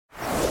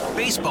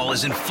Baseball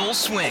is in full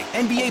swing.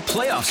 NBA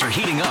playoffs are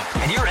heating up,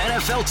 and your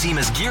NFL team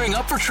is gearing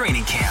up for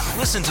training camp.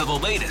 Listen to the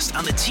latest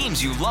on the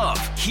teams you love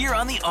here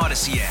on the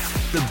Odyssey app.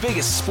 The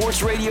biggest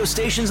sports radio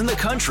stations in the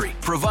country,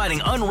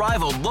 providing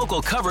unrivaled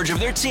local coverage of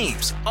their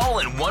teams, all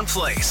in one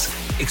place.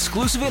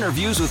 Exclusive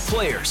interviews with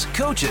players,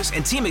 coaches,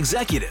 and team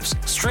executives,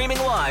 streaming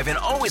live and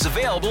always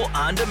available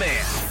on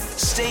demand.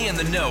 Stay in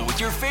the know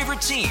with your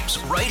favorite teams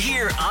right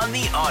here on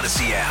the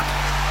Odyssey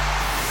app.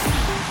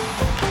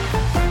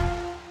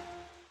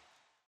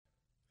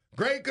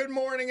 Great good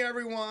morning,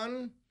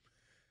 everyone.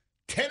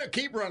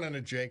 Keep running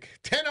it, Jake.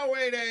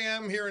 10:08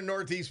 a.m. here in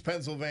Northeast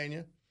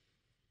Pennsylvania.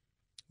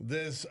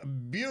 This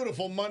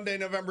beautiful Monday,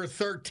 November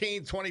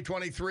 13th,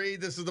 2023.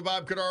 This is the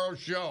Bob Cordaro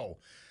Show.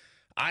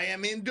 I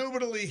am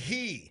indubitably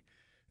he.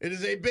 It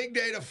is a big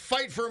day to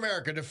fight for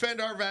America,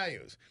 defend our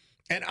values,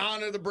 and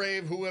honor the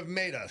brave who have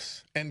made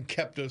us and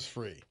kept us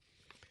free.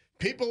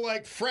 People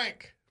like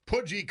Frank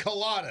Pudgy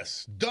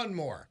Coladas,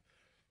 Dunmore,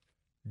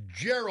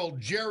 Gerald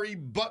Jerry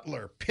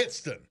Butler,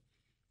 Pittston,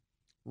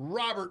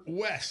 Robert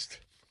West,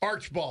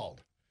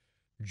 Archbald,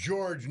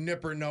 George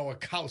Nipper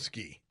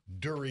Nowakowski,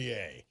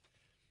 Duryea.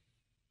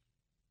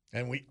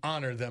 And we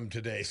honor them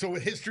today. So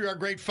with history, our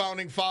great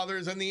founding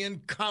fathers, and the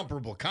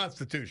incomparable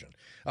Constitution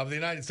of the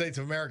United States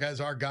of America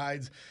as our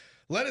guides,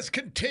 let us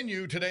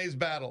continue today's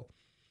battle.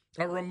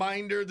 A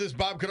reminder, this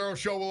Bob Cordaro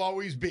Show will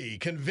always be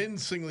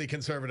convincingly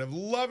conservative,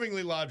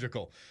 lovingly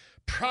logical,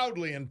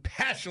 proudly and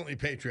passionately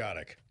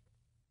patriotic,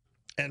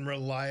 and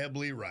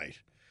reliably right.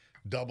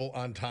 Double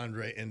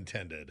entendre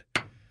intended.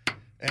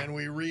 And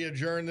we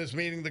re-adjourn this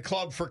meeting, the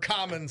Club for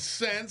Common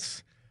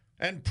Sense,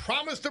 and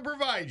promise to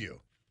provide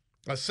you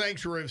a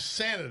sanctuary of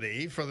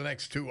sanity for the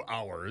next 2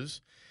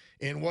 hours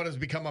in what has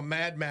become a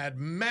mad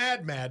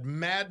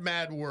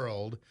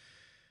world.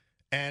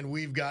 And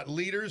we've got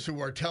leaders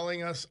who are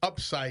telling us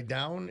upside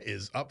down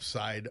is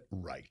upside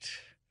right.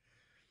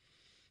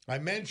 I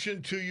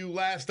mentioned to you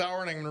last hour,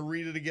 and I'm going to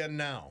read it again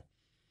now,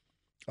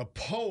 a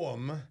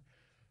poem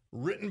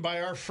written by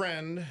our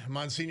friend,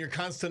 Monsignor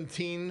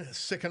Konstantin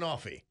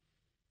Sikanoffi,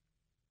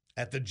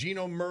 at the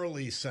Gino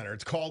Murley Center.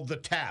 It's called The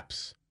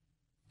Taps.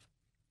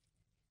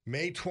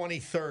 May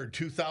 23rd,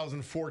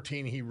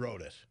 2014, he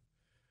wrote it.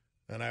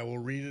 And I will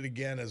read it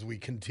again as we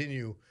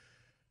continue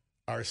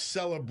our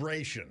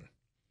celebration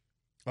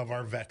of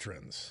our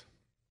veterans.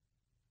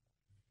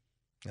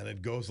 And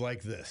it goes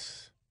like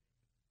this.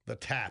 The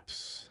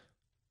taps,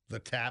 the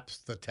taps,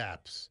 the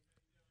taps.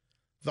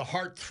 The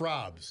heart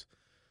throbs.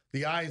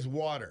 The eyes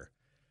water,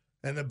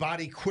 and the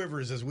body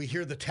quivers as we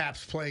hear the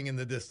taps playing in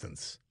the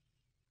distance.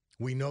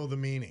 We know the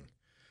meaning.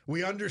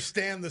 We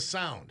understand the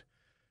sound.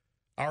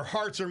 Our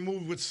hearts are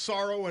moved with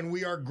sorrow, and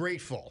we are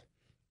grateful.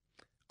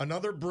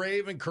 Another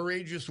brave and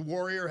courageous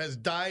warrior has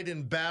died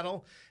in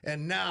battle,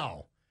 and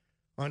now,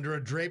 under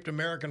a draped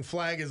American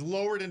flag, is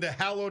lowered into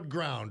hallowed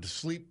ground to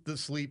sleep the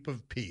sleep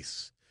of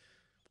peace.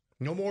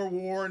 No more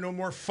war, no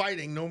more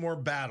fighting, no more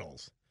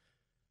battles.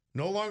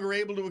 No longer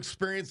able to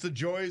experience the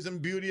joys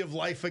and beauty of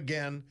life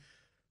again.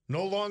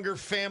 No longer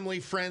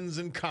family, friends,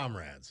 and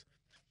comrades.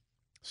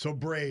 So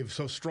brave,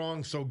 so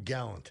strong, so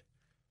gallant.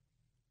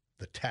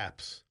 The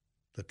taps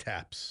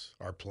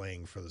are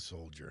playing for the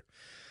soldier.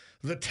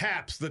 The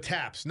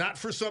taps, not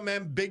for some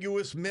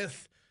ambiguous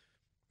myth,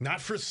 not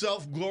for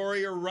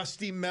self-glory or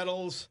rusty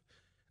medals.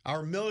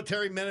 Our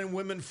military men and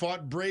women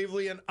fought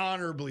bravely and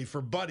honorably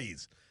for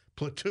buddies,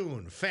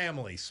 platoon,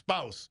 family,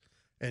 spouse,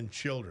 and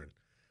children.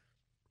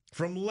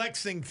 From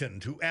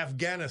Lexington to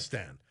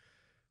Afghanistan,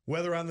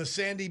 whether on the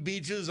sandy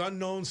beaches,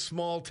 unknown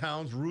small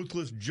towns,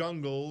 ruthless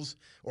jungles,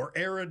 or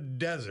arid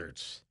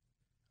deserts,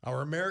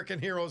 our American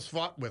heroes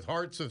fought with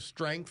hearts of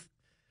strength,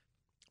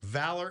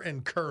 valor,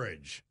 and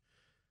courage.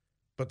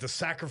 But the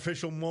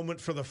sacrificial moment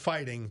for the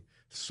fighting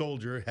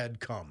soldier had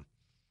come.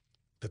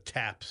 The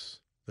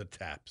taps. The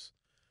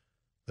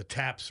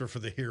taps are for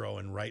the hero,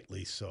 and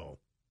rightly so.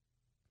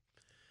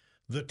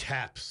 The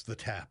taps.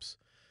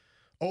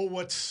 Oh,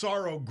 what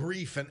sorrow,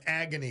 grief, and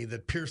agony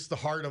that pierced the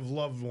heart of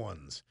loved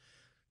ones.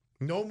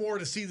 No more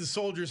to see the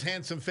soldier's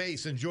handsome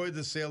face, enjoy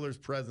the sailor's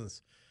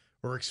presence,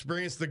 or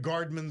experience the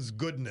guardman's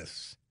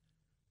goodness.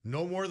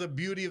 No more the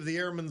beauty of the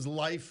airman's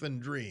life and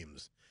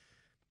dreams.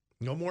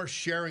 No more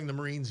sharing the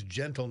Marine's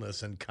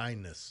gentleness and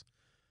kindness.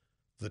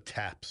 The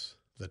taps.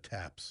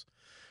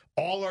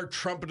 All are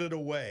trumpeted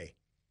away.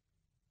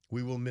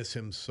 We will miss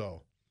him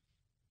so.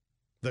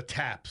 The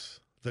taps.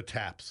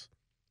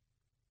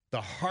 The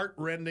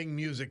heart-rending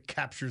music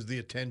captures the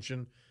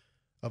attention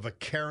of a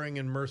caring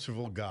and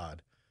merciful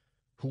God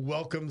who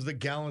welcomes the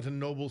gallant and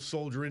noble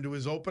soldier into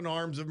his open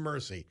arms of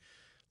mercy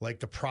like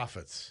the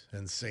prophets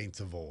and saints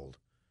of old.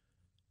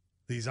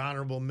 These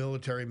honorable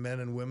military men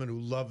and women who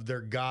loved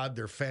their God,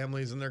 their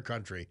families, and their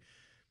country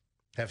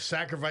have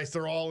sacrificed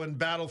their all in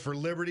battle for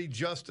liberty,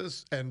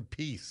 justice, and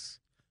peace.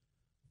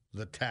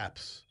 The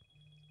taps.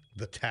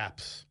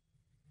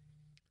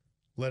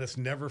 Let us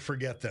never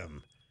forget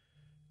them,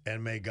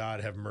 and may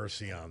God have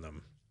mercy on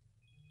them.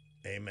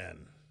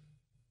 Amen.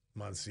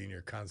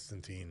 Monsignor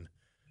Konstantin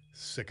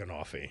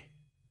Sikanoffi.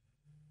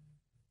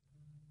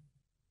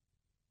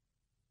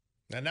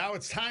 And now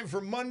it's time for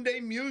Monday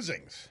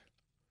Musings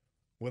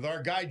with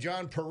our guy,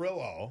 John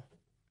Perillo.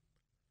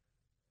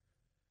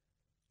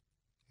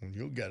 And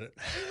you'll get it.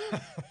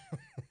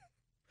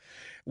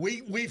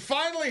 We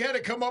finally had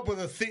to come up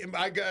with a theme.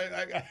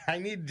 I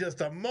need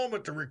just a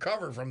moment to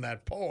recover from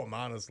that poem,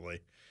 honestly.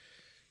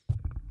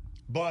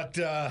 But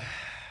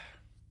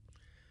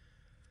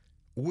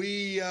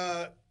we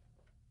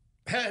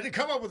had to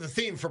come up with a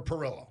theme for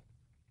Perillo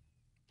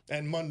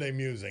and Monday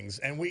Musings.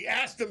 And we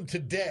asked him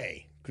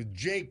today, because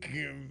Jake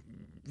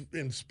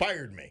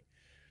inspired me.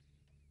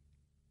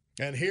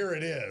 And here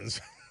it is.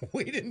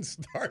 We didn't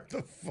start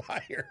the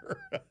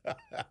fire.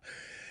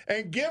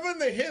 And given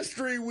the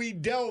history we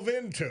delve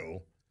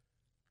into,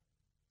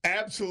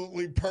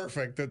 absolutely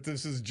perfect that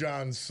this is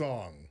John's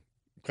song,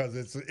 because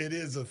it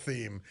is a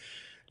theme.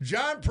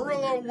 John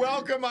Perillo,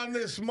 welcome on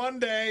this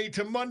Monday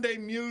to Monday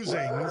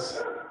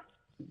Musings.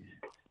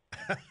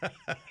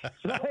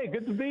 Hey,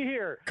 good to be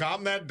here.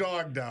 Calm that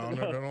dog down.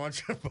 I don't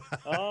want you.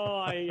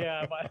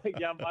 I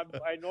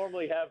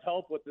normally have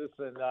help with this,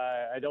 and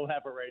I don't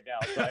have it right now,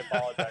 so I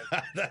apologize.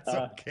 That's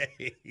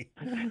okay.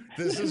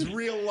 This is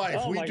real life.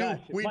 Oh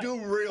we do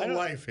real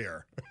life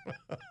here.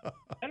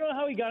 I don't know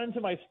how he got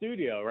into my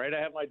studio. Right, I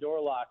have my door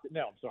locked.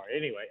 No, I'm sorry.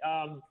 Anyway,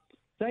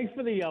 thanks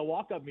for the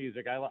walk-up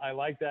music. I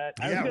like that.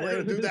 Yeah,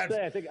 we're gonna do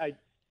that.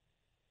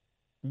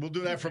 We'll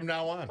do that from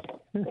now on.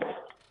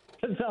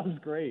 That sounds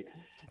great.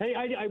 Hey,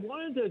 I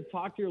wanted to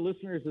talk to your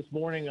listeners this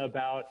morning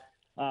about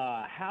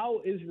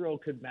how Israel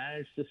could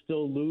manage to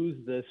still lose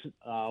this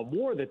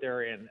war that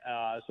they're in.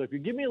 So if you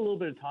give me a little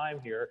bit of time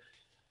here,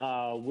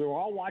 we're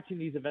all watching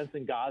these events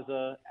in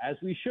Gaza, as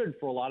we should,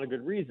 for a lot of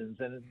good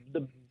reasons. And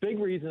the big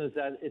reason is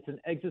that it's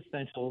an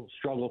existential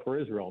struggle for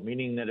Israel,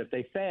 meaning that if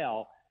they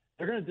fail,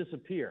 they're going to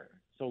disappear.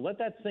 So let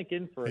that sink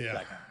in for a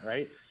second,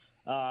 right?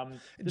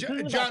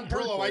 John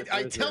Perillo,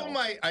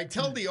 I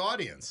tell the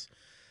audience,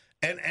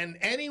 and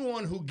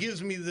anyone who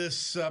gives me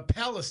this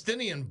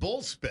Palestinian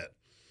bullspit,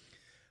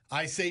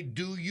 I say,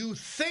 do you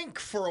think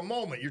for a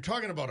moment, you're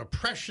talking about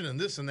oppression and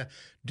this and that,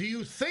 do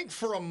you think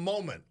for a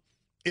moment,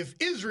 if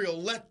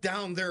Israel let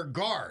down their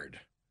guard,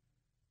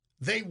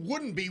 they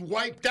wouldn't be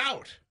wiped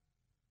out?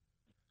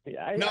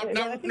 Now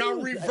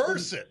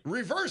reverse it.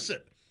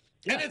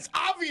 Yeah. And it's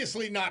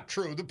obviously not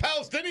true. The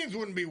Palestinians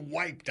wouldn't be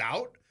wiped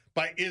out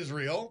by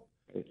Israel.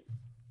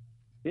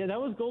 Yeah,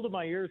 that was Gold in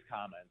My Ears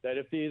comment, that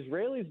if the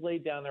Israelis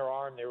laid down their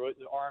arms,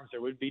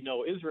 there would be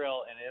no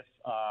Israel, and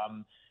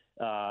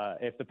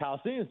if the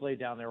Palestinians laid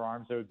down their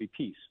arms, there would be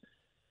peace.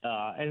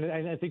 And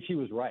I think she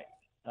was right.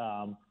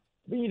 But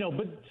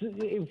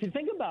if you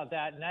think about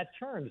that in that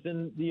terms,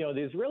 then the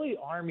Israeli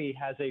army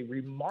has a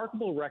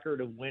remarkable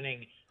record of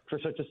winning for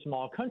such a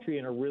small country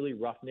in a really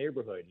rough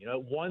neighborhood.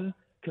 It won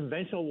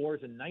conventional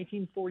wars in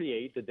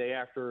 1948, the day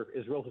after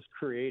Israel was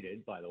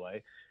created, by the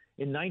way.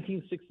 In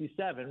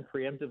 1967,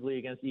 preemptively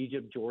against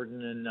Egypt,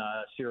 Jordan, and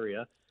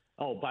Syria.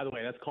 Oh, by the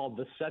way, that's called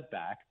the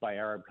setback by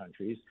Arab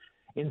countries.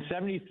 In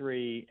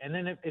 73, and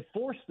then it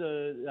forced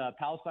the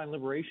Palestine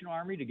Liberation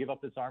Army to give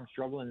up its armed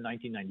struggle in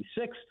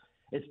 1996.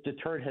 It's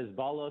deterred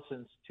Hezbollah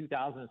since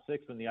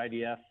 2006 when the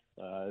IDF,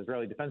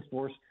 Israeli Defense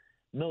Force,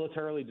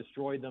 militarily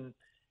destroyed them.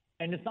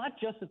 And it's not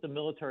just that the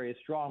military is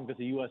strong because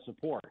of U.S.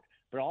 support,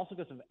 but also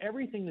because of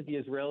everything that the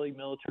Israeli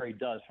military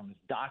does, from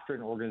its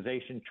doctrine,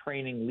 organization,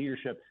 training,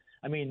 leadership.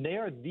 I mean, they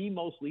are the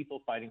most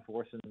lethal fighting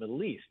force in the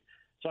Middle East.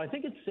 So I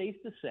think it's safe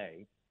to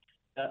say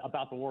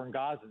about the war in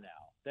Gaza now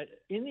that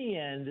in the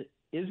end,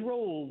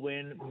 Israel will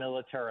win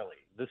militarily.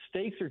 The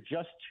stakes are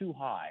just too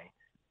high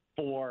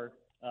for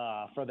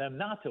them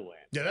not to win.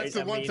 Yeah, that's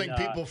the one thing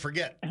people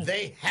forget.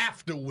 They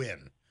have to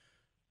win.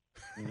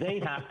 They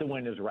have to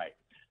win is right.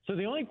 So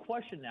the only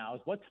question now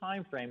is what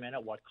time frame and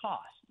at what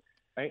cost,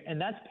 right?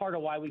 And that's part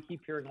of why we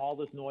keep hearing all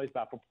this noise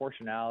about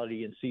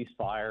proportionality and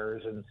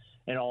ceasefires and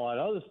all that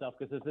other stuff,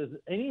 because if there's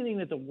anything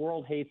that the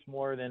world hates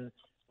more than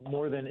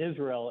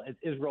Israel, it's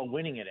Israel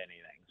winning at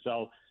anything.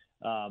 So,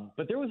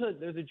 but there's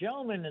a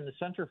gentleman in the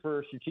Center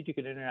for Strategic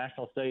and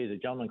International Studies, a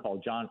gentleman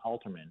called John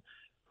Alterman,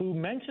 who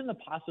mentioned the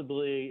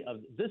possibility of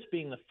this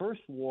being the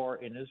first war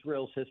in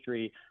Israel's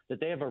history that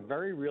they have a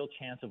very real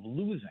chance of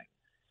losing.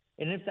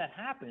 And if that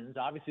happens,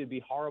 obviously it'd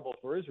be horrible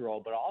for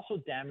Israel, but also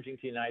damaging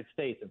to the United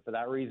States. And for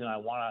that reason,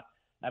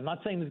 I'm not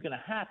saying this is going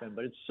to happen,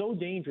 but it's so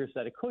dangerous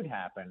that it could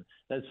happen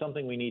that it's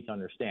something we need to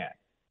understand.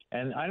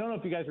 And I don't know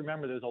if you guys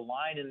remember, there's a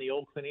line in the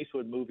old Clint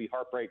Eastwood movie,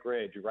 Heartbreak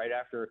Ridge, right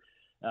after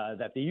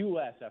that the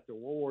U.S., after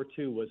World War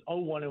II, was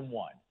 0-1-1.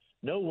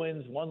 No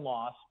wins, one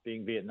loss,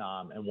 being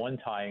Vietnam, and one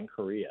tie in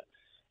Korea.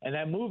 And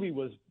that movie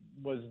was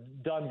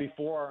done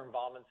before our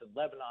involvements in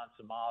Lebanon,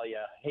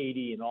 Somalia,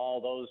 Haiti, and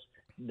all those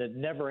that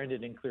never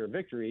ended in clear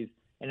victories.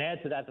 And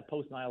add to that the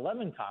post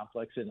 9/11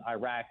 conflicts in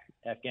Iraq,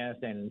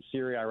 Afghanistan, and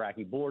Syria,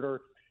 Iraqi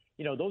border.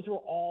 Those were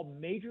all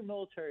major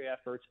military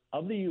efforts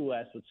of the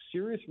U.S. with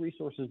serious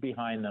resources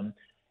behind them.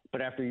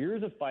 But after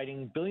years of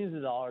fighting, billions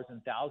of dollars,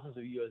 and thousands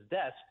of U.S.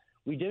 deaths,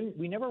 we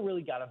never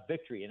really got a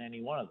victory in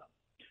any one of them,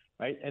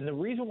 right? And the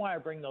reason why I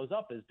bring those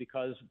up is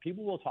because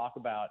people will talk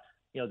about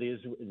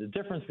the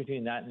difference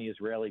between that and the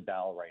Israeli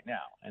battle right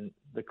now. And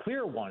the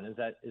clear one is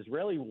that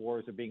Israeli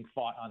wars are being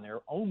fought on their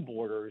own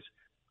borders,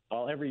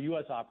 while every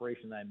U.S.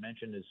 operation that I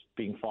mentioned is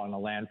being fought on a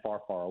land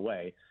far, far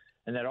away,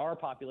 and that our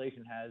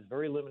population has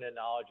very limited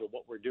knowledge of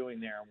what we're doing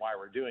there and why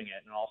we're doing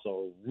it, and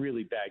also a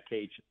really bad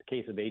case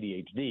of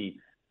ADHD.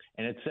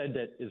 And it's said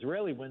that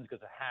Israeli wins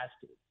because it has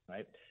to,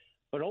 right?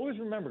 But always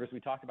remember, because we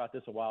talked about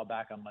this a while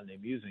back on Monday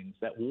Musings,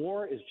 that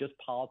war is just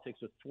politics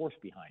with force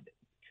behind it.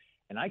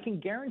 And I can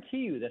guarantee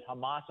you that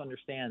Hamas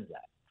understands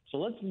that. So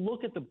let's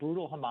look at the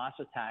brutal Hamas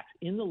attacks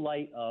in the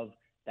light of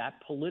that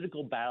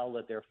political battle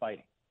that they're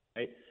fighting,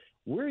 right?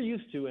 We're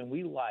used to, and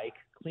we like,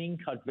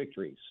 clean-cut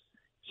victories.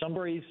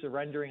 Somebody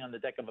surrendering on the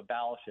deck of a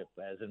battleship,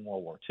 as in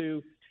World War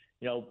II.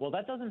 Well,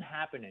 that doesn't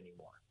happen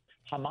anymore.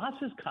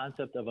 Hamas's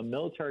concept of a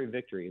military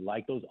victory,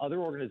 like those other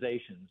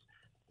organizations,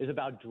 is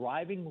about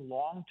driving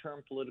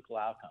long-term political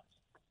outcomes.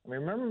 I mean,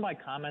 remember my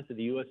comment that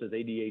the U.S. has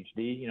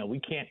ADHD? We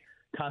can't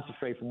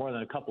concentrate for more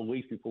than a couple of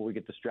weeks before we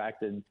get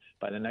distracted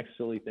by the next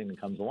silly thing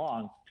that comes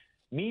along.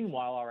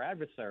 Meanwhile, our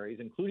adversaries,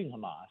 including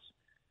Hamas,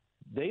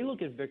 they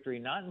look at victory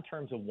not in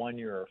terms of 1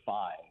 year or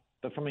 5,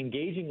 but from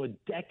engaging with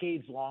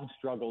decades-long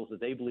struggles that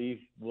they believe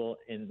will,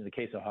 in the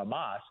case of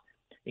Hamas,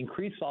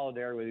 increase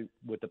solidarity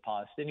with the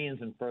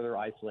Palestinians and further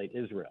isolate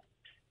Israel.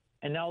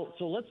 And now,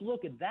 so let's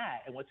look at that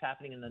and what's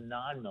happening in the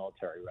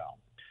non-military realm.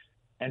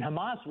 And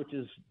Hamas, which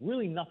is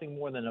really nothing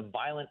more than a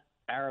violent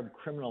Arab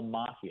criminal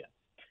mafia,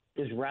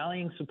 is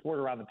rallying support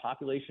around the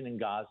population in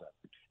Gaza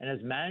and has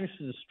managed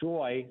to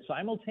destroy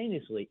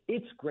simultaneously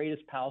its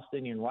greatest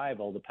Palestinian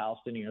rival, the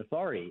Palestinian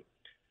Authority,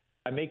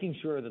 by making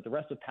sure that the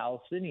rest of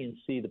Palestinians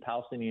see the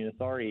Palestinian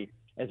Authority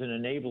as an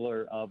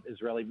enabler of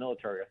Israeli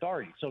military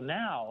authority. So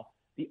now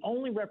the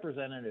only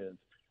representative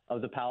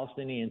of the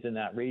Palestinians in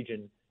that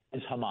region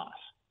is Hamas.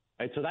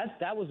 Right? So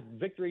that was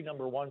victory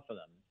number one for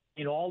them.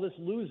 In all this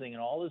losing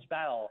and all this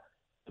battle,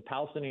 the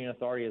Palestinian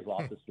Authority has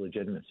lost its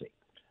legitimacy.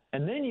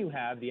 And then you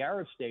have the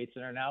Arab states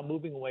that are now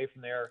moving away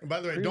from their. By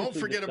the way, don't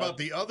forget about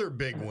the other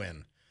big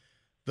win.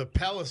 The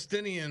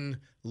Palestinian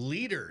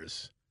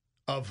leaders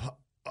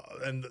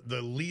and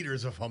the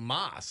leaders of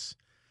Hamas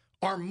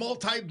are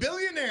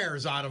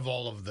multi-billionaires out of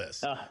all of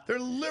this. They're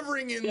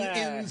living in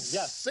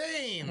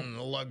insane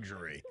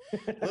luxury.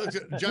 Look,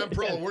 John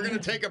Perillo, we're going to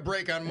take a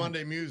break on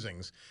Monday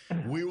Musings.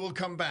 We will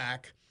come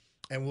back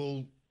and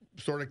we'll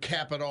sort of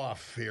cap it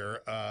off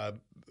here.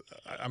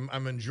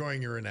 I'm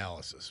enjoying your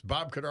analysis.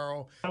 Bob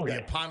Cordaro, The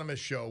Eponymous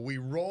Show. We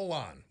roll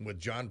on with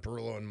John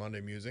Perillo and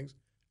Monday Musings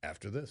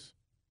after this.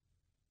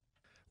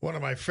 One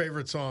of my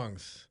favorite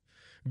songs.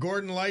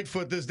 Gordon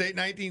Lightfoot, this date,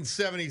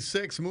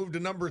 1976, moved to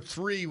number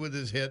 3 with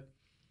his hit,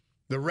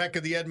 The Wreck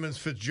of the Edmunds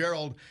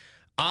Fitzgerald,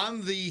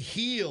 on the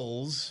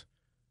heels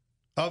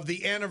of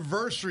the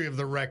anniversary of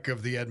the wreck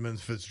of the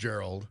Edmunds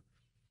Fitzgerald,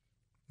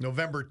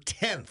 November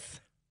 10th.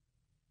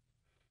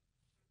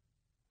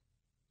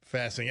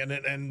 Fascinating.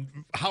 And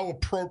how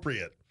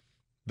appropriate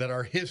that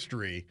our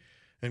history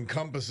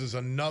encompasses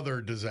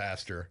another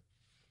disaster,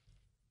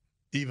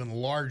 even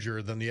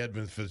larger than the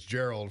Edmunds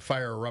Fitzgerald,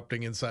 fire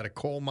erupting inside a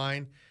coal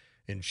mine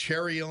in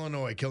Cherry,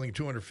 Illinois, killing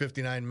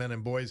 259 men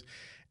and boys.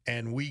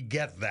 And we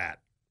get that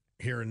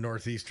here in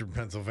northeastern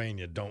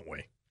Pennsylvania, don't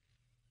we?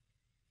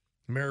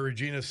 Mary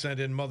Regina sent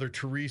in Mother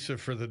Teresa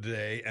for the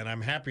day, and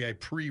I'm happy I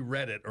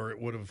pre-read it, or it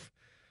would have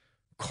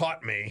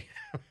caught me,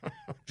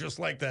 just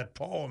like that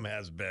poem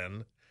has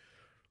been.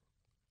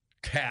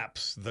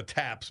 The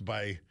Taps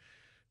by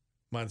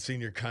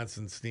Monsignor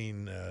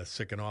Constantine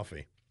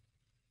Sikanoffi.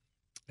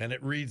 And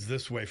it reads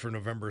this way for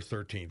November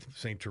 13th,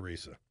 St.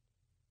 Teresa.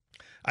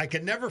 I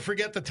can never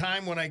forget the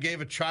time when I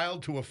gave a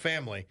child to a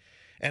family,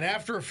 and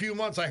after a few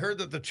months I heard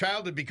that the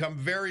child had become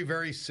very,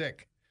 very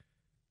sick.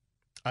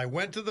 I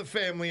went to the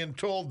family and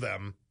told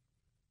them,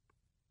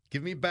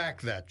 give me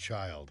back that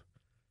child.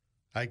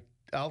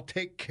 I'll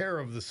take care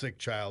of the sick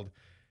child,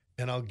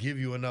 and I'll give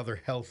you another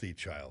healthy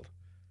child.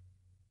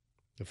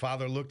 The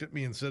father looked at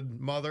me and said,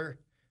 Mother,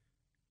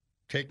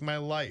 take my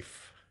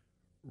life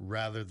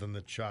rather than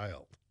the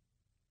child.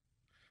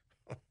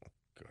 Oh,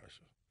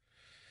 gosh.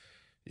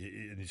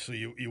 So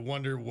you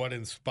wonder what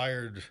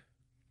inspired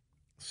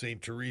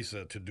St.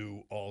 Teresa to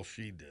do all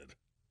she did.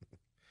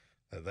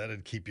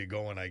 That'd keep you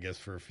going, I guess,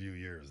 for a few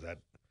years. That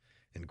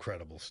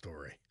incredible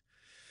story.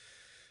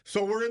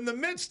 So we're in the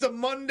midst of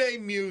Monday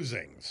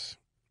Musings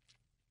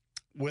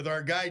with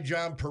our guy,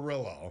 John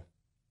Perillo.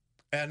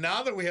 And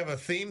now that we have a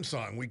theme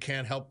song, we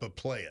can't help but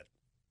play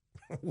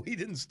it. We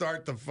didn't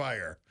start the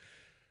fire.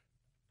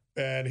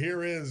 And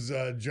here is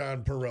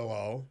John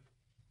Perillo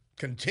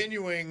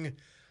continuing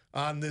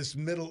on this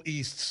Middle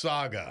East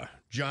saga.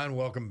 John,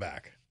 welcome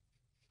back.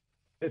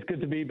 It's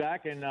good to be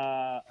back, and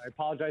I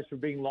apologize for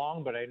being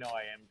long, but I know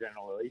I am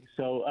generally.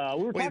 So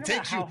we were talking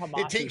about how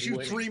Hamas it takes you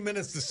winning. 3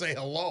 minutes to say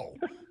hello.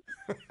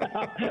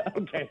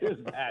 Okay, this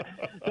is bad.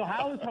 So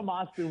how has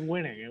Hamas been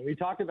winning? And we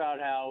talked about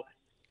how,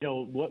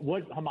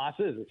 what Hamas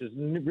is, which is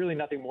really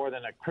nothing more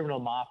than a criminal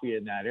mafia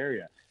in that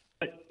area.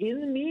 But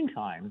in the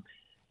meantime,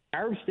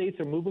 Arab states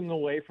are moving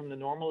away from the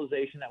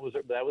normalization that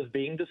was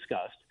being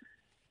discussed.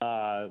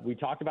 We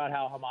talked about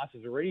how Hamas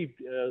has already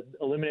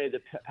eliminated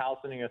the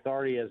Palestinian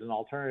Authority as an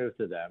alternative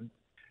to them.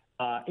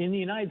 In the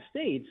United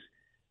States,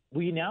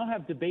 we now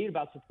have debate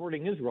about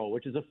supporting Israel,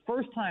 which is the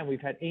first time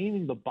we've had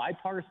anything but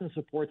bipartisan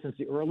support since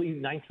the early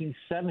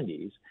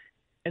 1970s.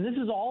 And this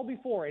is all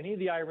before any of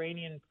the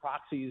Iranian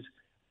proxies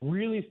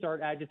really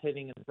start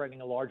agitating and threatening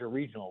a larger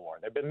regional war.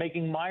 They've been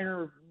making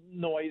minor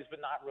noise,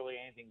 but not really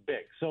anything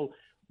big. So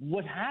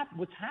what's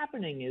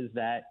happening is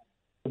that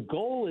the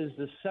goal is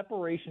the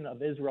separation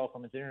of Israel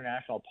from its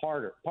international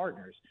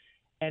partners.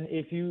 And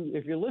if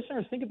your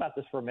listeners think about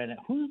this for a minute,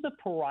 who's the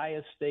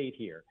pariah state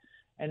here?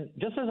 And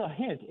just as a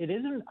hint, it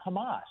isn't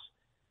Hamas.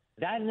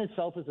 That in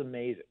itself is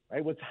amazing,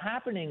 right? What's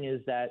happening is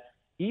that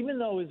even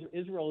though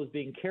Israel is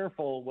being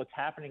careful, what's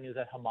happening is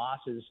that Hamas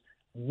is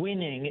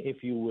winning,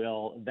 if you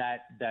will,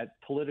 that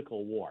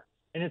political war.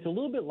 And it's a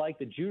little bit like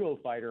the judo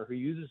fighter who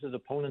uses his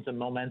opponents and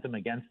momentum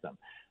against them.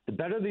 The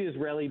better the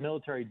Israeli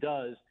military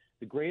does,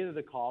 the greater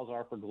the calls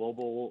are for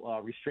global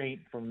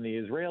restraint from the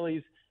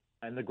Israelis,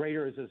 and the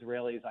greater is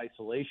Israelis'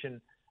 isolation.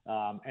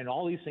 And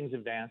all these things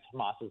advance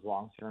Hamas's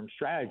long-term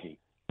strategy.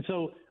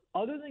 So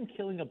other than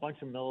killing a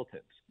bunch of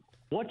militants,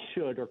 what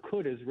should or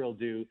could Israel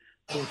do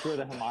to ensure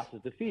that Hamas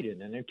is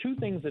defeated? And there are two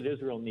things that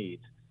Israel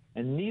needs,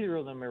 and neither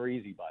of them are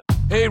easy, bud.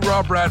 Hey,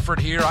 Rob Bradford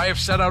here. I have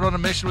set out on a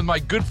mission with my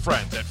good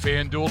friends at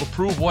FanDuel to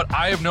prove what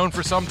I have known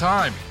for some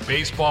time.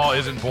 Baseball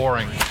isn't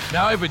boring.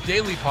 Now I have a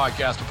daily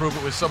podcast to prove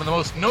it with some of the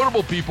most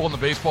notable people in the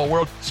baseball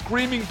world,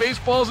 screaming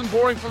baseball isn't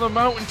boring from the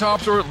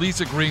mountaintops, or at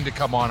least agreeing to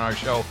come on our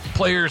show.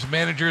 Players,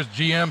 managers,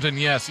 GMs, and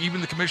yes, even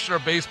the commissioner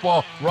of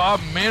baseball, Rob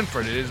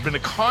Manfred. It has been a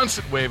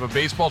constant wave of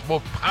baseball's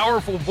most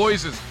powerful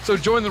voices. So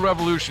join the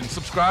revolution.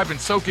 Subscribe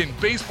and soak in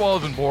Baseball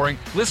Isn't Boring.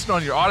 Listen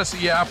on your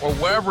Odyssey app or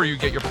wherever you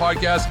get your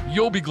podcasts.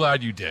 You'll be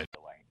glad you did.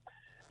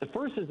 The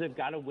first is they've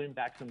got to win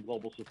back some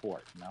global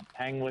support. Now,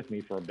 hang with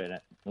me for a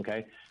minute,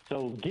 okay?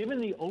 So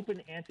given the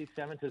open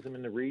anti-Semitism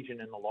in the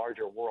region and the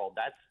larger world,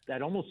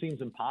 that almost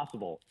seems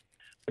impossible.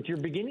 But you're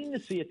beginning to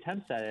see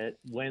attempts at it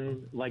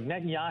when, like,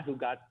 Netanyahu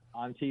got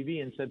on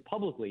TV and said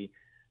publicly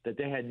that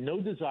they had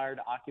no desire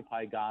to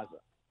occupy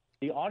Gaza.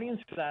 The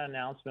audience for that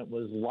announcement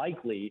was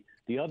likely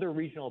the other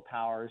regional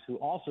powers who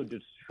also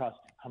distrust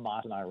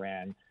Hamas and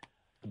Iran,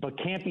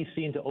 but can't be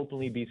seen to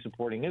openly be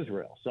supporting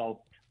Israel.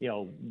 So,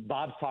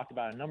 Bob's talked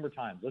about it a number of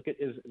times. Look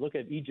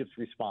at Egypt's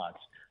response.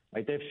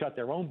 Right, they've shut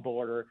their own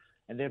border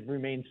and they've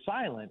remained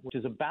silent, which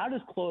is about as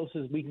close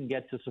as we can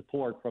get to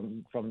support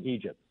from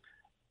Egypt.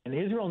 And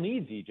Israel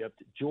needs Egypt,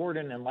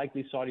 Jordan, and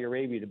likely Saudi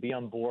Arabia to be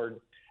on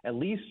board, at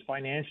least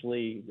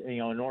financially,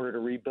 in order to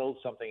rebuild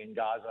something in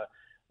Gaza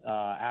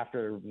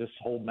after this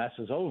whole mess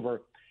is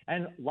over,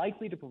 and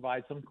likely to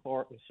provide some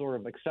sort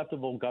of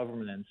acceptable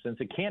governance, since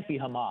it can't be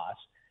Hamas.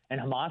 And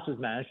Hamas has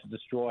managed to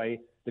destroy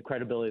the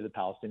credibility of the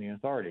Palestinian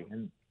Authority.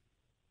 And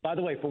by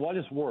the way, for what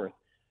it's worth,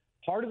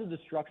 part of the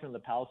destruction of the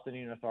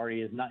Palestinian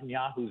Authority is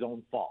Netanyahu's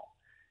own fault.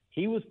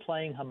 He was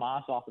playing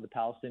Hamas off of the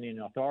Palestinian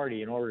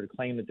Authority in order to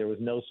claim that there was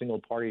no single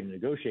party to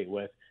negotiate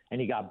with,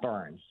 and he got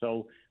burned.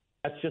 So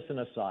that's just an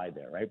aside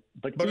there, right?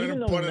 But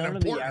even though none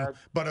of the Arab,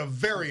 but a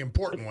very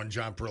important one,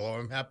 John Perillo.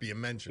 I'm happy you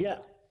mentioned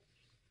it.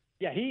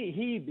 Yeah,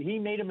 he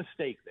made a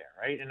mistake there,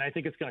 right? And I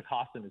think it's going to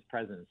cost him his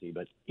presidency.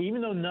 But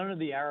even though none of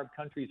the Arab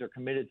countries are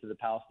committed to the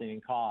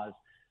Palestinian cause,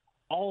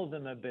 all of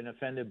them have been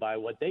offended by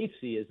what they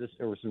see as this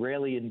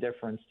Israeli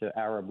indifference to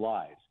Arab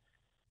lives.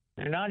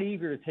 They're not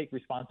eager to take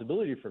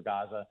responsibility for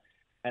Gaza,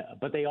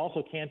 but they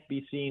also can't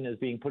be seen as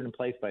being put in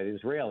place by the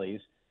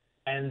Israelis.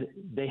 And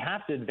they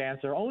have to advance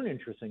their own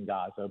interests in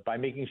Gaza by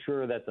making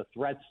sure that the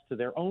threats to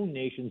their own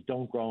nations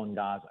don't grow in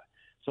Gaza.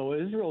 So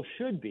Israel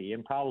should be,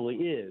 and probably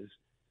is,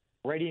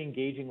 already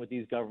engaging with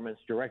these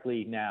governments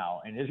directly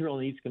now, and Israel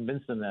needs to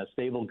convince them that a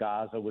stable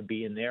Gaza would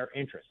be in their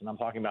interest. And I'm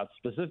talking about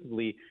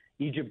specifically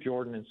Egypt,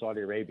 Jordan, and Saudi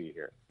Arabia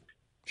here.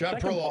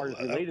 John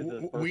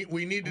Perillo,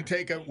 we need to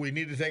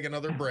take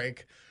another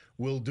break.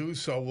 We'll do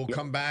so. We'll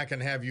come back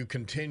and have you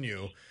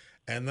continue,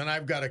 and then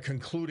I've got a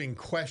concluding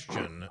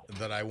question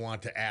that I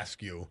want to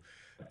ask you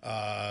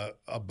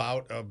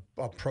about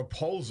a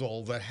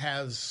proposal that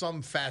has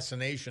some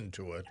fascination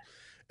to it.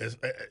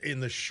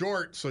 In the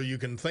short, so you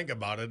can think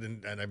about it,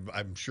 and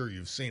I'm sure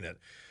you've seen it,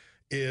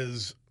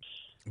 is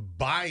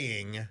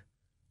buying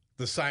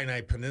the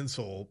Sinai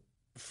Peninsula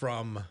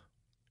from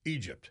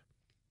Egypt.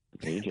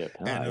 And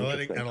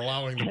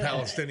allowing the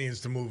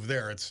Palestinians to move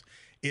there.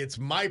 It's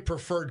my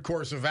preferred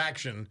course of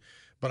action,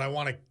 but I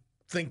want to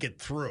think it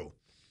through.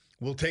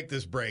 We'll take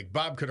this break.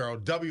 Bob Cordaro,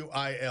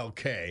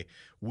 WILK.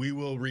 We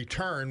will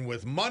return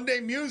with Monday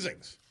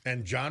Musings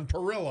and John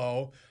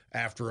Perillo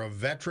after a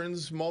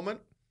veterans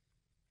moment,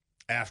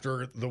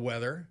 after the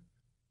weather,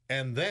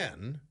 and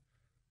then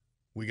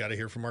we got to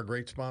hear from our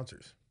great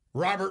sponsors.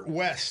 Robert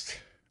West,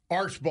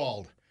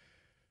 Archbald,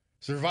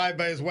 survived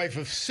by his wife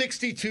of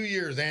 62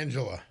 years,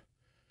 Angela.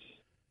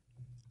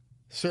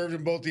 Served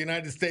in both the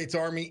United States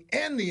Army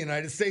and the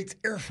United States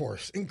Air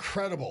Force.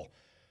 Incredible.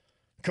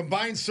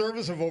 Combined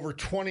service of over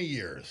 20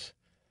 years.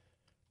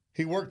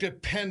 He worked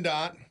at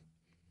PennDOT,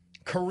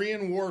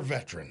 Korean War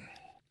veteran.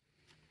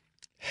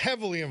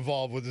 heavily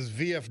involved with his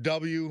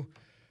VFW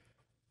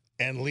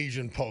and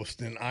Legion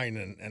Post in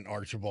Einan and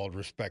Archibald,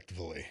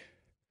 respectively.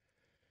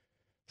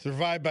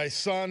 Survived by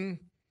son,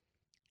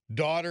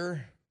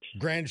 daughter,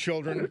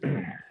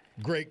 grandchildren,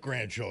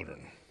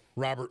 great-grandchildren.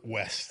 Robert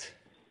West.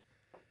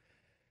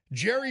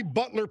 Jerry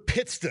Butler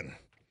Pittston.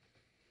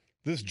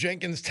 This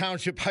Jenkins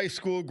Township High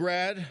School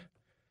grad,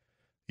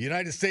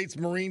 United States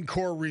Marine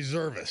Corps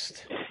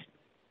reservist.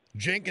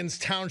 Jenkins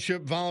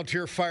Township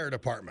Volunteer Fire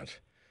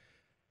Department.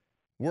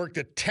 Worked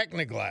at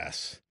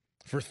Technoglass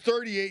for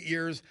 38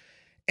 years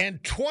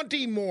and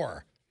 20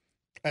 more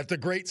at the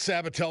Great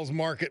Sabatel's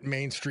Market,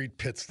 Main Street,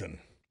 Pittston.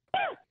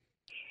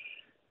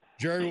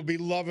 Jerry will be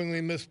lovingly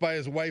missed by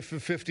his wife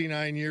of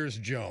 59 years,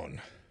 Joan.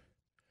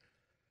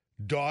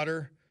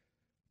 Daughter,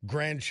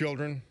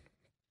 grandchildren,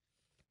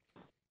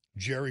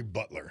 Jerry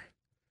Butler.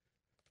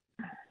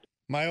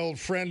 My old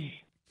friend,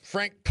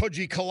 Frank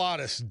Pudgy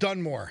Coladas,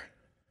 Dunmore.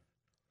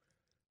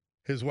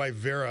 His wife,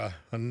 Vera,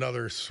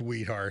 another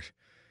sweetheart,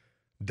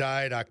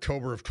 died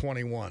October of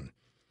 21.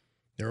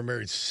 They were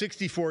married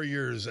 64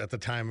 years at the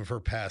time of her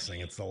passing.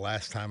 It's the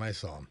last time I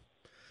saw him.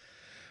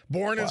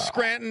 Born in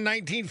Scranton,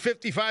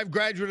 1955,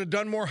 graduate of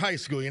Dunmore High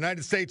School,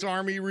 United States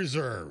Army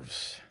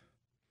Reserves.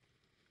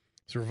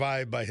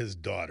 Survived by his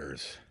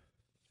daughters.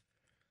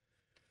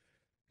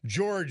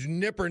 George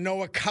Nipper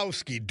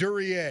Nowakowski,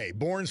 Duryea,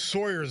 born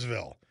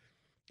Sawyersville.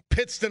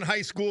 Pittston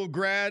High School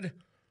grad,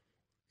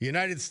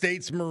 United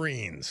States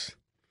Marines.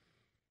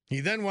 He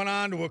then went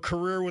on to a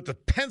career with the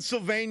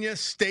Pennsylvania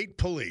State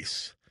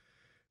Police,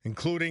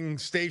 including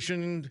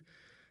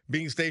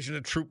being stationed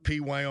at Troop P,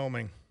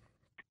 Wyoming.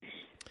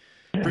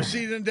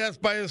 Preceded in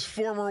death by his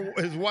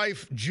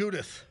wife,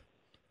 Judith.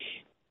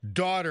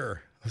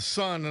 Daughter, a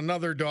son,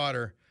 another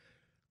daughter,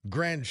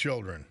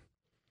 grandchildren.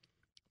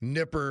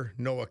 Nipper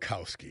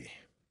Nowakowski,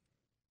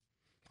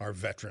 our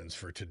veterans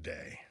for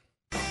today.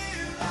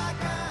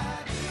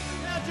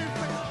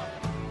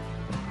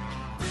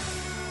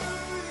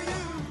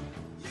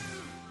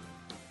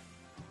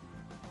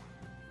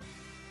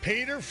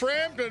 Peter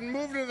Frampton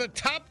moved to the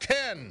top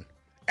 10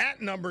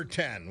 at number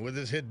 10 with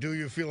his hit Do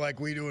You Feel Like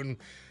We Do, and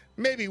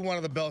maybe one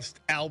of the best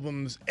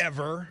albums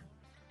ever.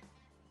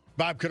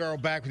 Bob Cordaro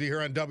back with you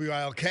here on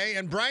WILK.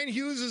 And Brian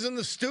Hughes is in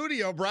the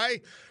studio. Brian,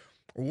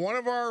 one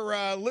of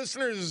our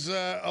listeners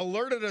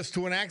alerted us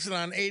to an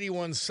accident on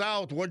 81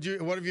 South. What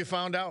have you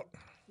found out?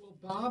 Well,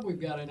 Bob,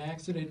 we've got an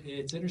accident.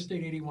 It's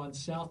Interstate 81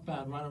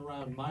 southbound, right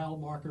around mile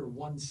marker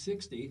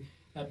 160.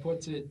 That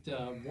puts it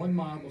 1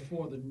 mile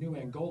before the New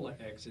Angola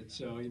exit.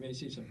 So you may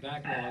see some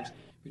backlogs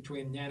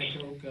between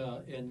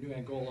Nanacoke and New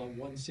Angola,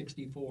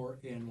 164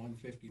 and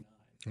 159.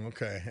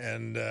 Okay,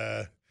 and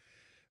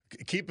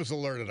keep us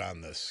alerted on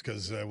this,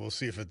 because we'll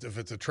see if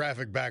it's a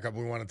traffic backup.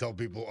 We want to tell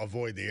people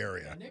avoid the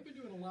area. And they've been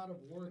doing a lot of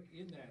work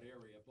in that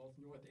area, both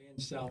north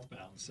and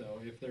southbound. So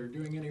if they're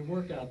doing any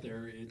work out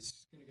there,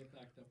 it's going to get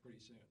backed up pretty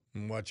soon.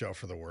 And watch out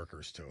for the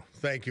workers, too.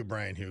 Thank you,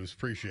 Brian Hughes.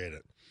 Appreciate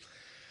it.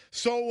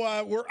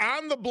 So we're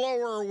on the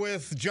blower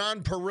with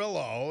John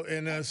Perillo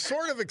in a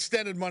sort of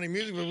extended money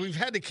music, but we've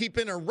had to keep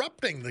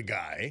interrupting the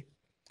guy.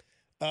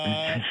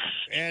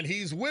 And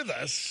he's with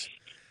us.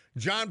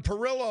 John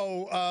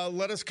Perillo,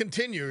 let us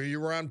continue. You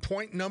were on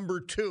point number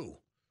 2.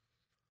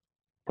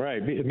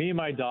 Right, me and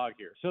my dog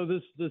here. So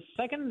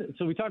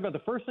we talked about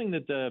the first thing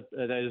that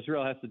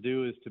Israel has to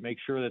do is to make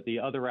sure that the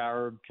other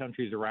Arab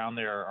countries around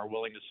there are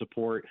willing to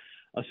support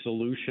a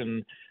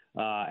solution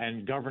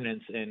and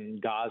governance in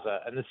Gaza.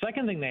 And the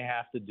second thing they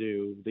have to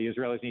do, the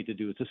Israelis need to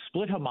do, is to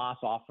split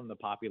Hamas off from the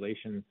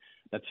population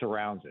that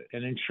surrounds it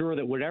and ensure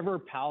that whatever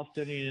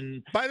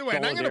Palestinian. By the way,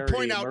 and I'm going to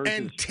point out,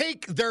 and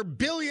take their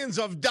billions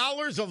of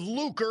dollars of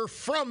lucre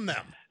from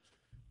them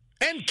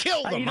and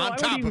kill them on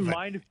top of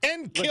it.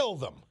 And kill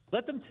them.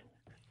 Let them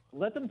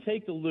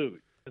take the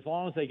loot as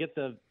long as they get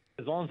out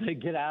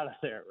of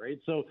there, right?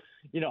 So,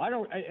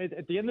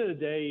 at the end of the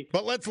day.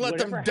 But let's let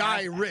them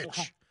die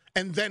rich.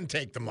 And then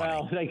take the money.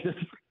 Well, I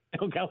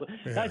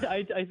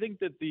think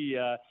that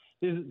the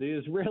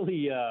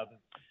Israeli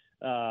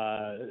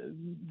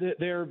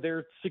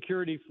their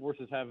security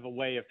forces have a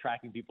way of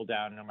tracking people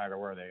down no matter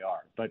where they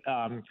are. But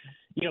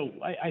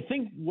I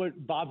think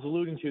what Bob's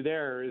alluding to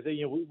there is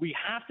that we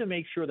have to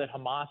make sure that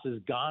Hamas is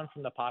gone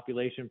from the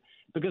population,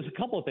 because a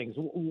couple of things.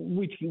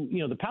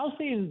 The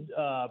Palestinian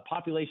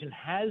population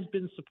has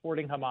been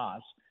supporting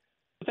Hamas,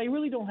 but they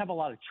really don't have a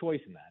lot of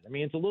choice in that. I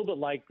mean, it's a little bit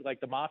like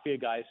the mafia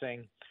guy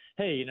saying,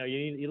 hey,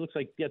 it looks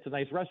like it's a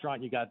nice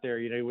restaurant you got there.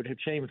 It would have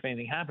shame if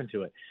anything happened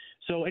to it.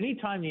 So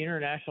anytime the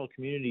international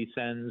community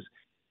sends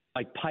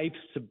like pipes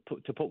to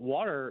put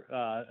water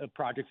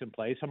projects in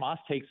place, Hamas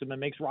takes them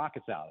and makes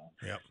rockets out of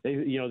them. Yep.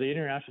 The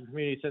international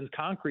community sends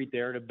concrete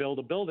there to build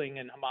a building,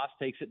 and Hamas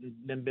takes it and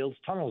then builds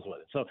tunnels with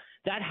it. So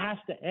that has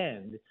to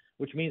end,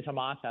 which means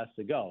Hamas has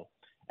to go.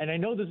 And I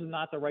know this is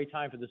not the right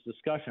time for this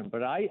discussion,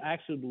 but I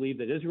actually believe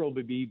that Israel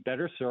would be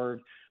better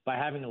served by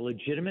having a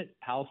legitimate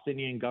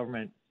Palestinian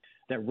government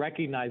that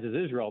recognizes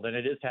Israel than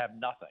it is to have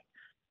nothing.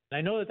 And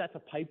I know that that's a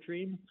pipe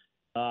dream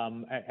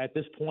at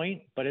this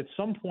point, but at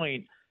some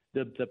point,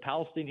 the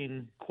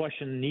Palestinian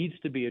question needs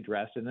to be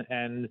addressed,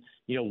 and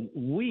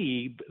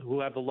we who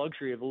have the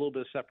luxury of a little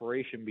bit of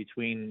separation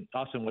between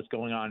us and what's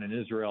going on in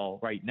Israel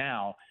right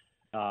now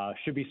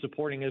should be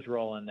supporting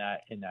Israel in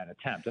that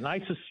attempt. And I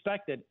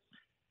suspect that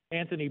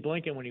Anthony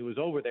Blinken, when he was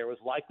over there, was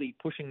likely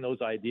pushing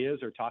those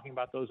ideas or talking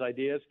about those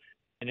ideas.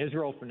 And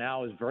Israel, for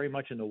now, is very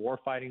much in the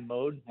warfighting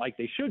mode, like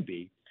they should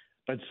be.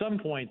 But at some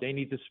point, they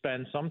need to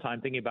spend some time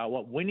thinking about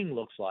what winning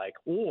looks like,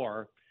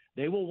 or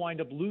they will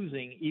wind up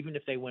losing even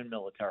if they win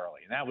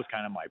militarily. And that was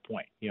kind of my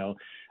point.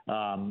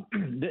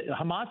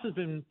 Hamas has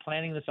been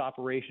planning this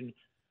operation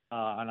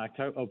on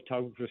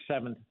October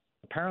 7th,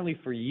 apparently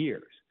for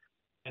years.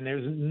 And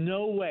there's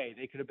no way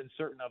they could have been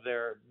certain of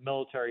their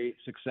military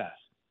success.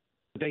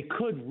 They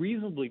could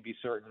reasonably be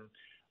certain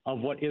of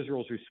what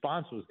Israel's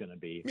response was going to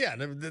be. Yeah,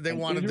 they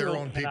wanted their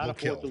own people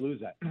killed. To lose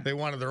that. They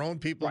wanted their own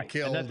people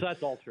killed. And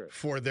that's all true.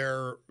 For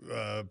their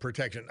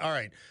protection. All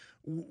right.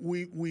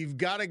 We've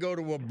got to go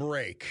to a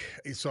break,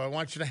 so I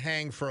want you to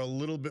hang for a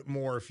little bit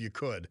more if you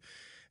could.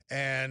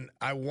 And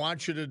I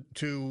want you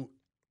to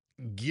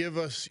give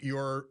us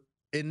your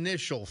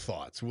initial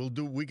thoughts.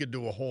 We could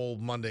do a whole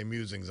Monday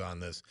Musings on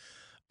this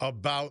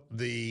about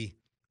the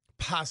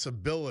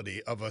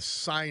possibility of a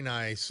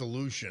Sinai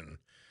solution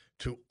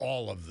to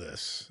all of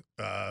this,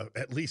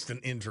 at least an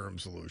interim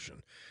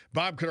solution.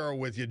 Bob Cordaro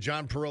with you,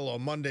 John Perillo,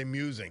 Monday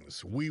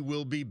Musings. We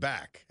will be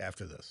back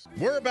after this.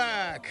 We're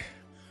back.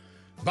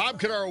 Bob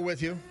Cordaro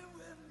with you.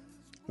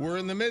 We're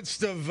in the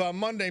midst of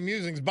Monday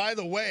Musings. By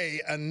the way,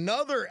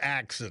 another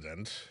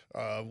accident,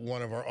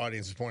 one of our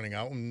audience is pointing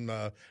out, and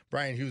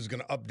Brian Hughes is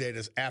going to update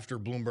us after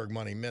Bloomberg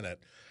Money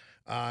Minute,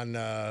 on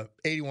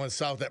 81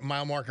 South at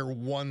mile marker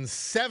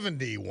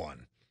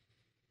 171.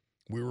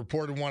 We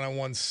reported one on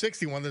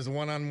 161. There's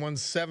one on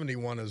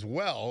 171 as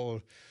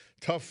well.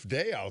 Tough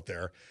day out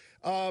there.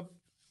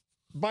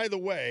 By the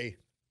way,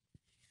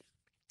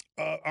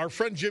 our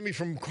friend Jimmy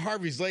from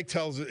Harvey's Lake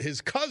tells his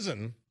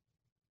cousin,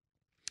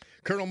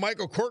 Colonel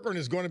Michael Corcoran,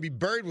 is going to be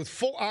buried with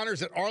full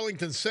honors at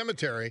Arlington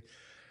Cemetery.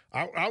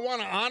 I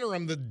want to honor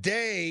him the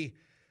day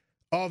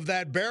of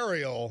that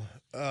burial,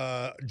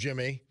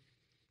 Jimmy.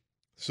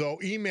 So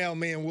email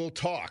me and we'll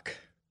talk.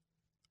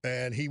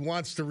 And he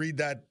wants to read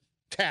that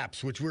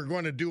taps, which we're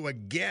going to do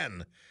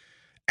again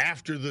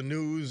after the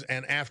news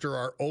and after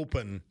our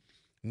open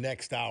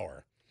next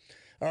hour.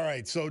 All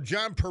right, so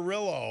John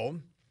Perillo,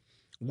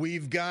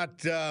 we've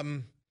got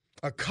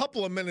a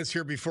couple of minutes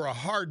here before a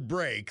hard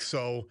break.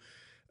 So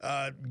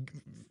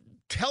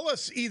tell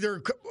us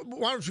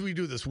why don't we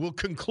do this? We'll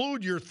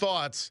conclude your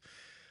thoughts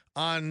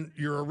on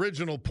your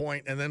original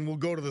point, and then we'll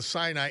go to the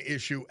Sinai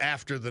issue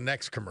after the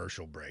next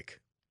commercial break.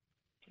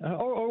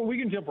 Or we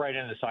can jump right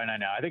into Sinai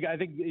now. I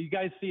think you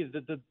guys see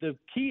that the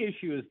key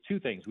issue is two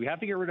things. We have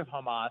to get rid of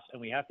Hamas, and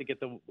we have to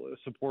get the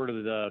support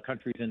of the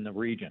countries in the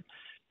region.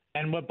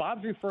 And what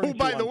Bob's referring to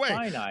by the way,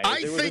 Sinai, I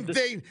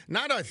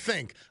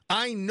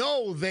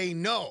know they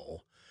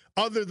know,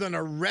 other than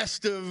a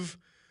restive,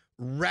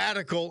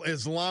 radical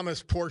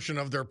Islamist portion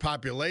of their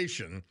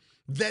population,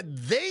 that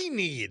they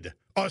need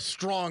a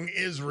strong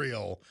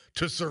Israel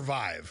to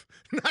survive.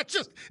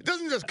 It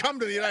doesn't just come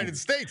to the United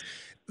States.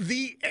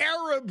 The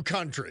Arab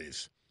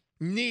countries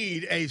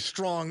need a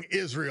strong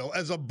Israel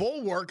as a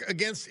bulwark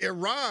against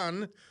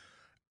Iran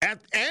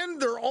and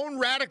their own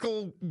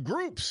radical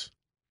groups.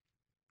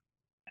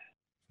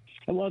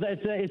 Well,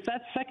 it's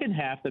that second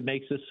half that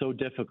makes this so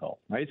difficult,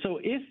 right? So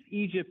if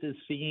Egypt is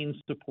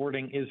seen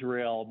supporting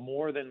Israel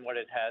more than what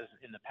it has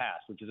in the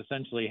past, which is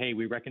essentially, hey,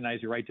 we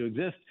recognize your right to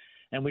exist,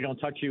 and we don't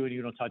touch you and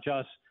you don't touch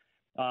us,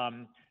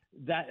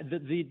 that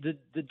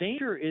the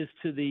danger is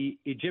to the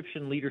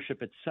Egyptian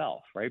leadership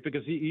itself, right?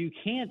 Because you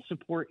can't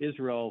support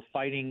Israel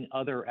fighting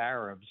other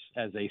Arabs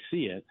as they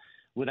see it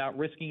without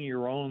risking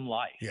your own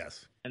life.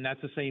 Yes. And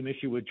that's the same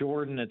issue with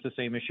Jordan. It's the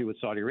same issue with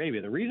Saudi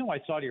Arabia. The reason why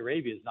Saudi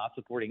Arabia is not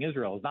supporting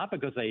Israel is not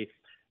because they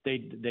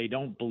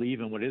don't believe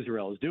in what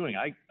Israel is doing.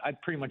 I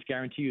pretty much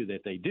guarantee you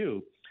that they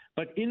do.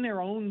 But in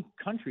their own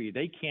country,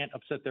 they can't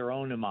upset their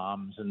own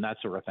imams and that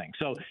sort of thing.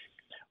 So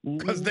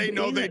because they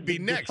know they'd be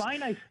next.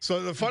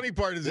 So the funny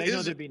part is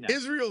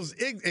Israel's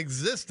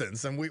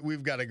existence, and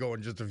we've got to go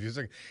in just a few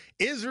seconds.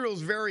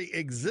 Israel's very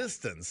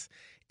existence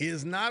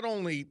is not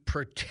only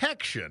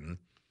protection,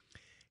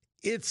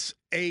 it's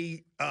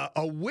a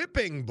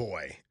whipping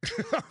boy.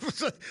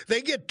 So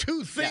they get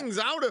two things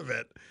out of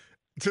it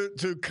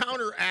to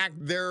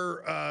counteract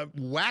their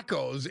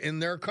wackos in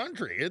their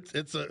country.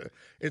 It's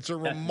a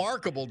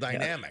remarkable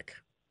dynamic.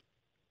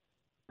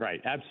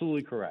 Right,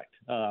 absolutely correct.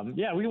 We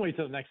can wait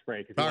till the next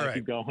break if you want to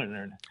keep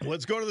going.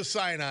 Let's go to the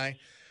Sinai.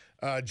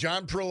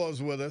 John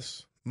Perillo's with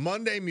us.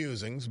 Monday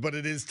Musings, but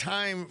it is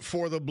time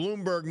for the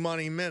Bloomberg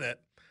Money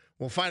Minute.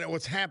 We'll find out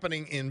what's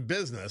happening in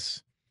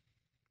business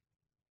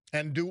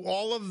and do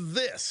all of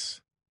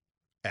this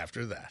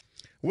after that.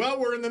 Well,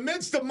 we're in the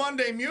midst of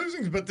Monday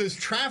Musings, but these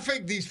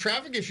traffic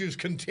issues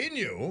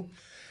continue.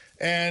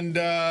 And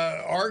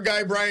our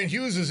guy, Brian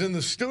Hughes, is in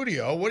the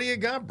studio. What do you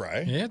got,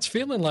 Brian? Yeah, it's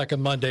feeling like a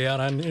Monday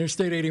out on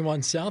Interstate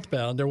 81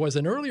 southbound. There was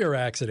an earlier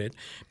accident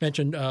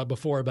mentioned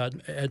before about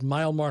at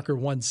mile marker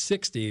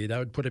 160. That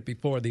would put it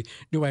before the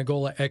New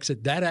Angola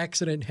exit. That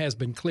accident has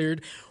been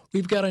cleared.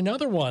 We've got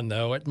another one,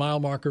 though, at mile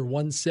marker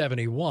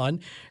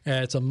 171.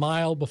 It's a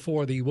mile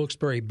before the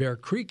Wilkes-Barre Bear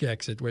Creek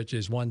exit, which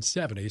is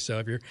 170. So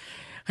if you're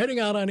heading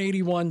out on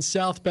 81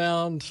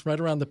 southbound, right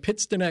around the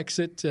Pittston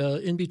exit,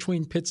 in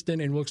between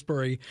Pittston and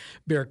Wilkes-Barre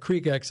Bear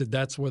Creek exit,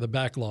 that's where the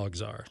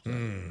backlogs are.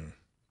 And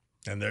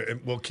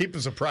we'll keep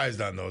us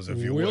apprised on those if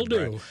you Will would.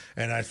 do.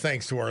 Brian. And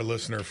thanks to our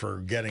listener for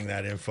getting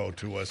that info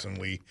to us, and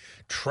we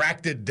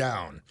tracked it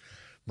down.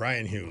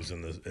 Brian Hughes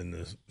in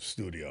the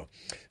studio.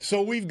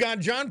 So we've got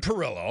John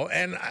Perillo,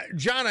 and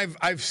John,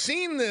 I've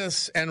seen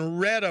this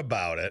and read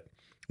about it.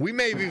 We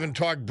may have even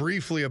talked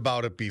briefly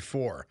about it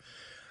before,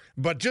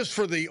 but just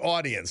for the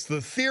audience,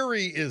 the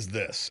theory is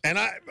this. And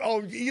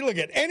you look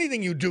at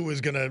anything you do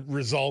is going to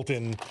result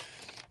in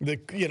the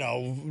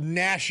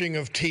gnashing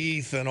of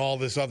teeth and all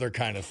this other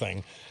kind of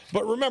thing.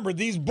 But remember,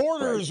 these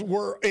borders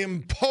were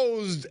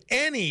imposed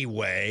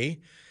anyway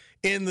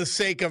in the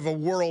sake of a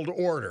world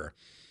order.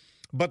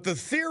 But the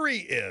theory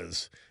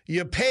is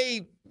you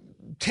pay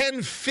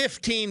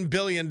 $10-15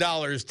 billion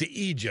to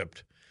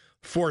Egypt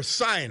for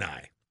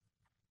Sinai.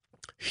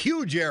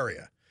 Huge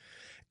area.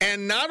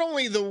 And not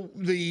only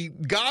the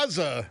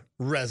Gaza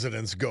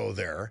residents go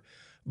there,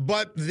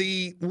 but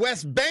the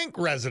West Bank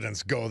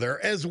residents go there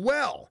as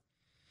well.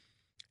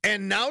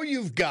 And now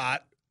you've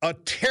got a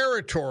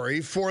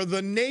territory for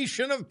the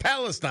nation of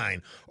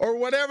Palestine, or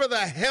whatever the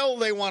hell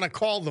they want to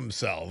call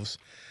themselves.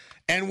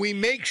 And we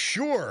make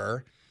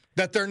sure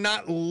that they're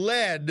not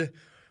led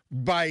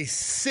by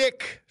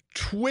sick,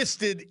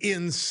 twisted,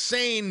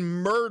 insane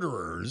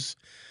murderers.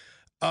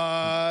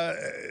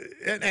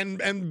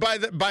 And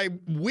by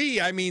we,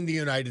 I mean the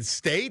United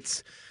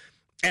States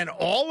and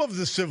all of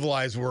the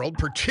civilized world,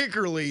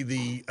 particularly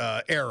the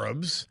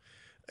Arabs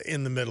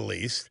in the Middle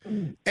East.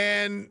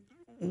 And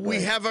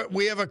we have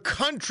a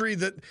country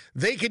that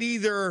they could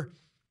either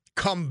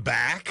come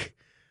back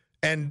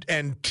and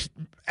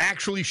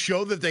actually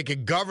show that they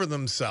could govern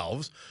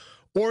themselves,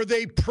 or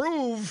they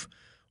prove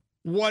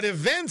what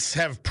events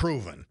have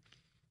proven,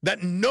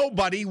 that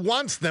nobody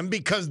wants them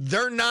because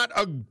they're not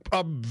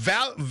a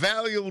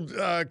valued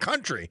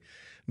country,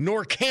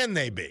 nor can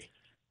they be.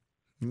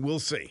 We'll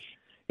see.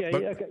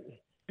 Yeah.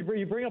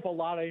 You bring up a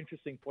lot of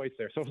interesting points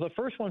there. So the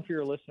first one for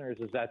your listeners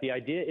is that the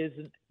idea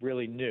isn't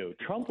really new.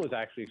 Trump was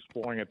actually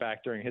exploring it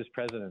back during his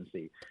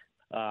presidency.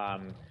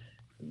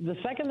 The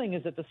second thing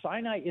is that the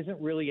Sinai isn't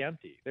really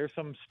empty. There's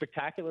some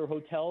spectacular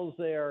hotels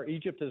there.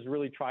 Egypt has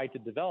really tried to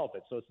develop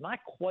it. So it's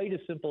not quite as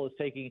simple as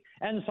taking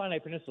 – and the Sinai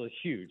Peninsula is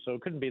huge, so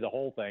it couldn't be the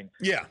whole thing.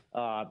 Yeah.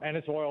 And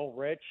it's oil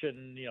rich,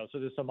 and, so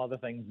there's some other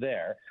things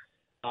there.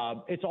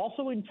 It's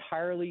also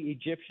entirely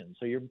Egyptian.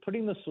 So you're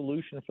putting the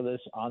solution for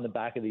this on the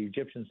back of the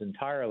Egyptians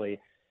entirely.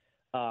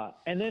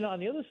 And then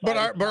on the other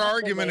side, but our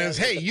argument is,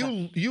 hey,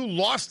 you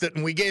lost it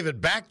and we gave it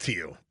back to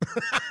you.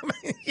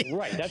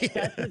 Right.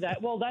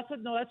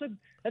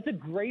 That's a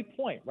great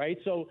point, right?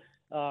 So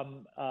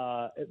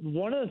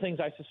one of the things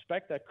I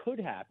suspect that could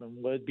happen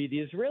would be the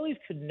Israelis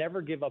could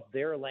never give up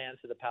their land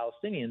to the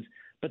Palestinians,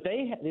 but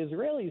the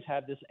Israelis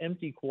have this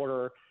empty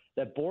quarter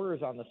that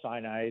borders on the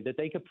Sinai that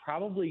they could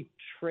probably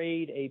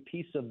trade a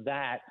piece of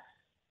that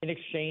in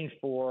exchange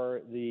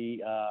for the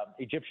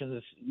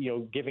Egyptians,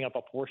 giving up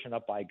a portion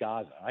up by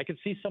Gaza. I could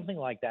see something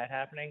like that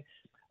happening.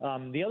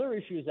 The other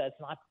issue is that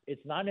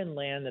it's not in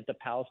land that the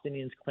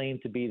Palestinians claim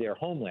to be their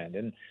homeland,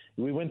 and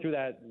we went through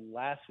that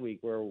last week,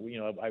 where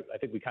I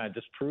think we kind of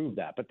disproved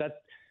that. But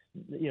that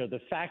the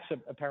facts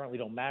apparently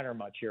don't matter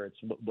much here. It's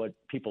what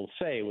people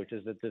say, which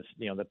is that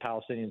the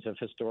Palestinians have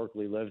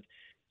historically lived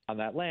on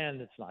that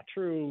land. It's not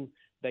true.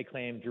 They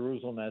claim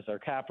Jerusalem as their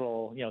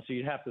capital. So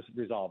you'd have to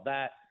resolve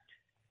that.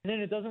 And then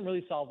it doesn't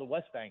really solve the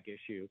West Bank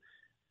issue,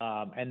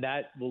 and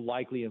that will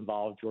likely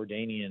involve a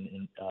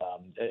Jordanian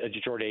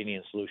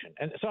solution.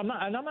 And so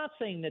I'm not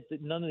saying that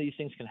none of these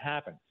things can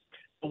happen,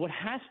 but what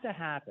has to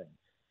happen,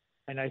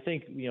 and I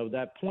think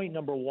that point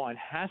number one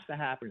has to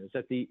happen, is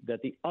that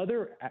the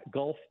other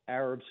Gulf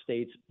Arab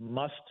states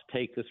must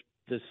take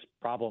this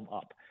problem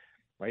up.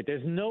 Right?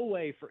 There's no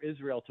way for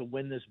Israel to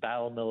win this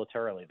battle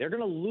militarily. They're going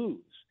to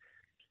lose.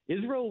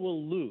 Israel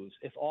will lose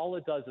if all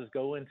it does is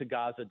go into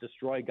Gaza,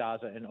 destroy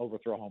Gaza, and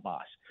overthrow Hamas.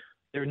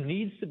 There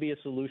needs to be a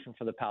solution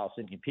for the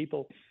Palestinian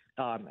people.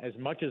 As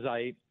much as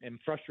I am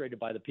frustrated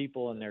by the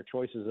people and their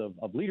choices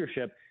of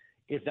leadership,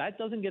 if that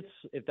doesn't get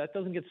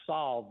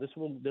solved, this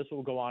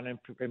will go on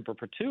in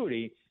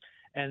perpetuity.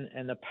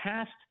 And the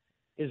past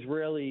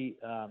Israeli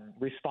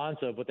response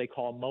of what they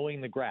call mowing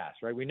the grass,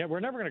 right? We're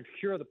never going to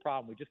cure the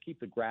problem. We just keep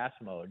the grass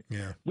mowed.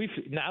 Yeah.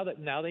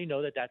 Now they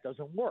know that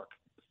doesn't work.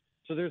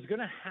 So there's going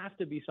to have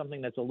to be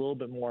something that's a little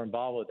bit more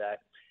involved with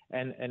that.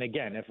 And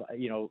again,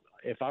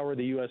 if I were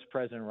the U.S.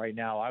 president right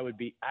now, I would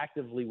be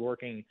actively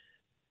working,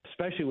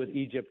 especially with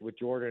Egypt, with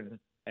Jordan,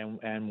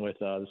 and with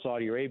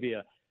Saudi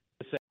Arabia.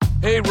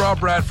 Hey, Rob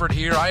Bradford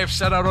here. I have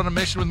set out on a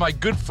mission with my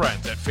good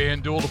friends at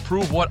FanDuel to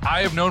prove what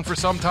I have known for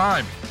some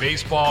time.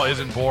 Baseball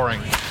isn't boring.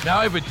 Now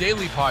I have a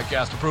daily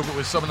podcast to prove it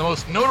with some of the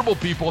most notable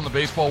people in the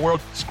baseball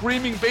world,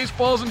 screaming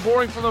baseball isn't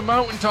boring from the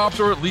mountaintops,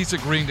 or at least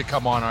agreeing to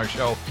come on our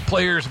show.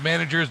 Players,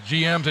 managers,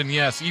 GMs, and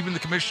yes, even the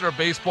commissioner of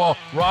baseball,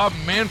 Rob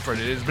Manfred.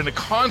 It has been a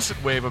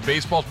constant wave of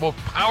baseball's most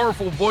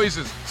powerful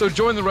voices. So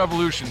join the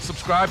revolution.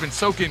 Subscribe and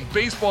soak in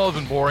Baseball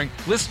Isn't Boring.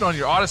 Listen on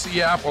your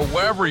Odyssey app or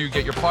wherever you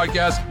get your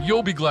podcasts.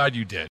 You'll be glad you did.